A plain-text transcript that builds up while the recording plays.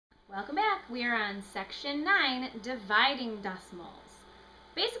Welcome back. We are on section 9, dividing decimals.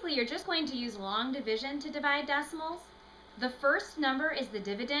 Basically, you're just going to use long division to divide decimals. The first number is the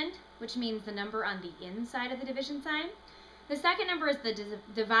dividend, which means the number on the inside of the division sign. The second number is the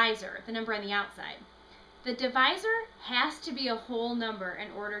divisor, the number on the outside. The divisor has to be a whole number in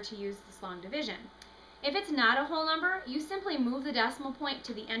order to use this long division. If it's not a whole number, you simply move the decimal point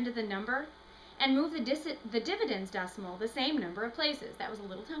to the end of the number and move the dividend's decimal the same number of places. That was a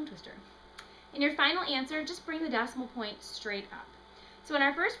little tongue twister. In your final answer, just bring the decimal point straight up. So in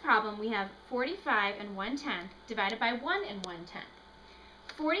our first problem, we have 45 and 1/10 divided by 1 and 1/10.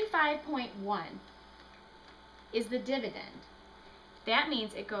 45.1 is the dividend. That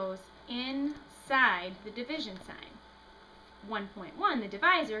means it goes inside the division sign. 1.1, the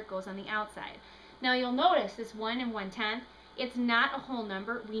divisor, goes on the outside. Now you'll notice this 1 and 1/10, it's not a whole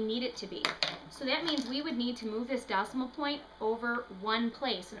number. We need it to be. So that means we would need to move this decimal point over one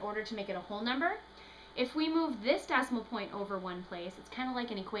place in order to make it a whole number. If we move this decimal point over one place, it's kind of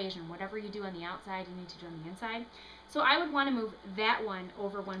like an equation. Whatever you do on the outside, you need to do on the inside. So I would want to move that one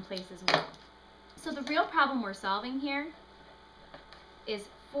over one place as well. So the real problem we're solving here is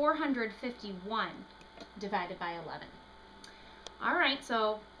 451 divided by 11. All right,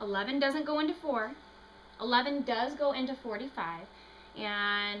 so 11 doesn't go into 4. 11 does go into 45.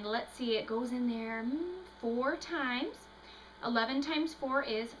 And let's see, it goes in there 4 times. 11 times 4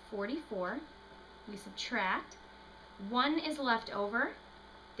 is 44. We subtract. 1 is left over.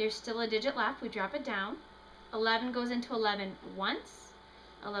 There's still a digit left. We drop it down. 11 goes into 11 once.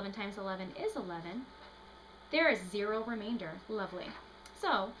 11 times 11 is 11. There is 0 remainder. Lovely.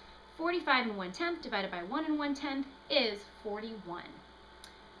 So 45 and 1/10 divided by 1 and 1/10 is 41.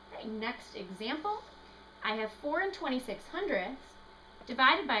 All right, next example. I have 4 and 26/100ths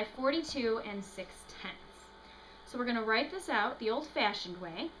divided by 42 and 6/10. So we're going to write this out the old-fashioned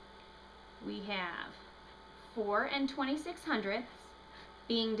way. We have 4 and 26/100ths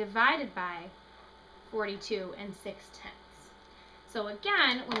being divided by 42 and 6/10. So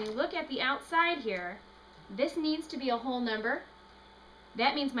again, when you look at the outside here, this needs to be a whole number.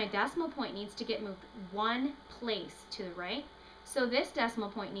 That means my decimal point needs to get moved one place to the right. So this decimal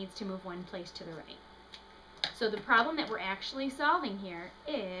point needs to move one place to the right. So the problem that we're actually solving here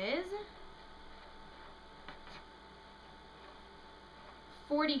is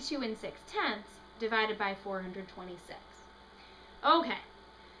 42 and 6/10 divided by 426. Okay,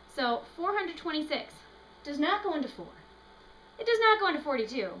 so 426 does not go into 4. It does not go into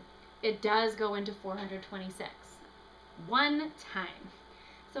 42. It does go into 426. One time.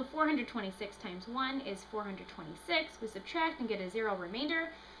 So 426 times 1 is 426. We subtract and get a 0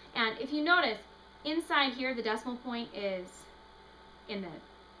 remainder. And if you notice, inside here, the decimal point is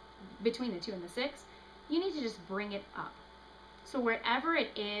between the 2 and the 6. You need to just bring it up. So wherever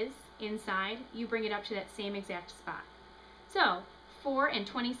it is inside, you bring it up to that same exact spot. So 4 and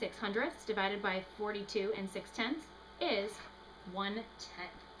 26/100ths divided by 42 and 6/10 is 1/10.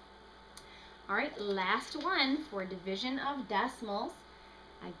 All right, last one for division of decimals.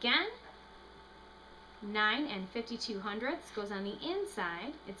 Again, 9 and 52/100ths goes on the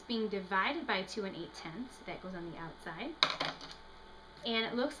inside. It's being divided by 2 and 8/10. That goes on the outside. And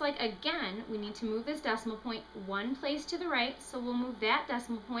it looks like, again, we need to move this decimal point one place to the right, so we'll move that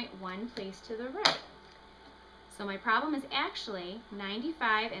decimal point one place to the right. So my problem is actually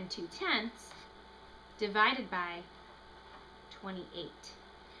 95 and 2/10 divided by 28.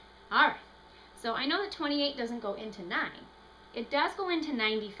 All right, so I know that 28 doesn't go into 9. It does go into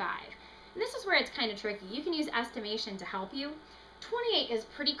 95. And this is where it's kind of tricky. You can use estimation to help you. 28 is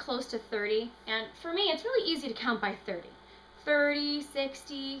pretty close to 30, and for me, it's really easy to count by 30. 30,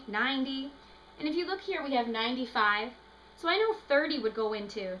 60, 90, and if you look here, we have 95. So I know 30 would go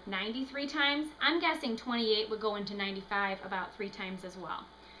into 93 times. I'm guessing 28 would go into 95 about 3 times as well.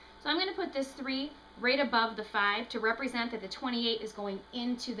 So I'm going to put this 3 right above the 5 to represent that the 28 is going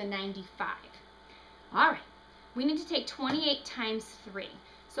into the 95. All right, we need to take 28 times 3.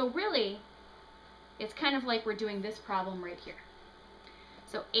 So really, it's kind of like we're doing this problem right here.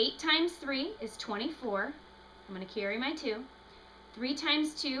 So 8 times 3 is 24. I'm going to carry my 2. 3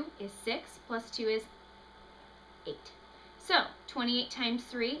 times 2 is 6, plus 2 is 8. So 28 times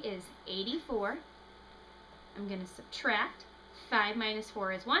 3 is 84. I'm going to subtract. 5 minus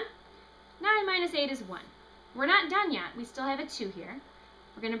 4 is 1. 9 minus 8 is 1. We're not done yet. We still have a 2 here.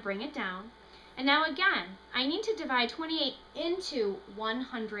 We're going to bring it down. And now again, I need to divide 28 into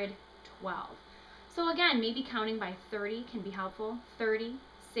 112. So again, maybe counting by 30 can be helpful. 30,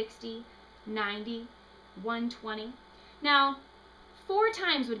 60, 90, 120. Now, 4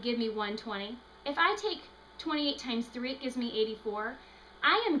 times would give me 120. If I take 28 times 3, it gives me 84.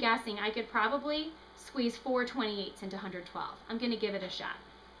 I am guessing I could probably squeeze 4 28s into 112. I'm going to give it a shot.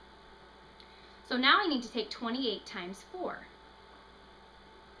 So now I need to take 28 times 4.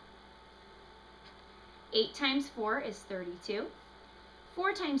 8 times 4 is 32.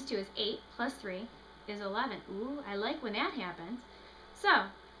 4 times 2 is 8, plus 3 is 11. Ooh, I like when that happens. So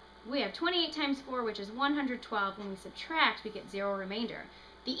we have 28 times 4, which is 112. When we subtract, we get 0 remainder.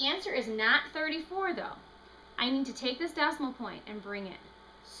 The answer is not 34, though. I need to take this decimal point and bring it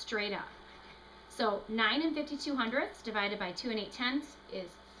straight up. So 9 and 52 hundredths divided by 2 and 8 tenths is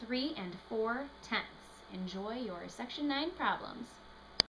 3 and 4 tenths. Enjoy your Section 9 problems.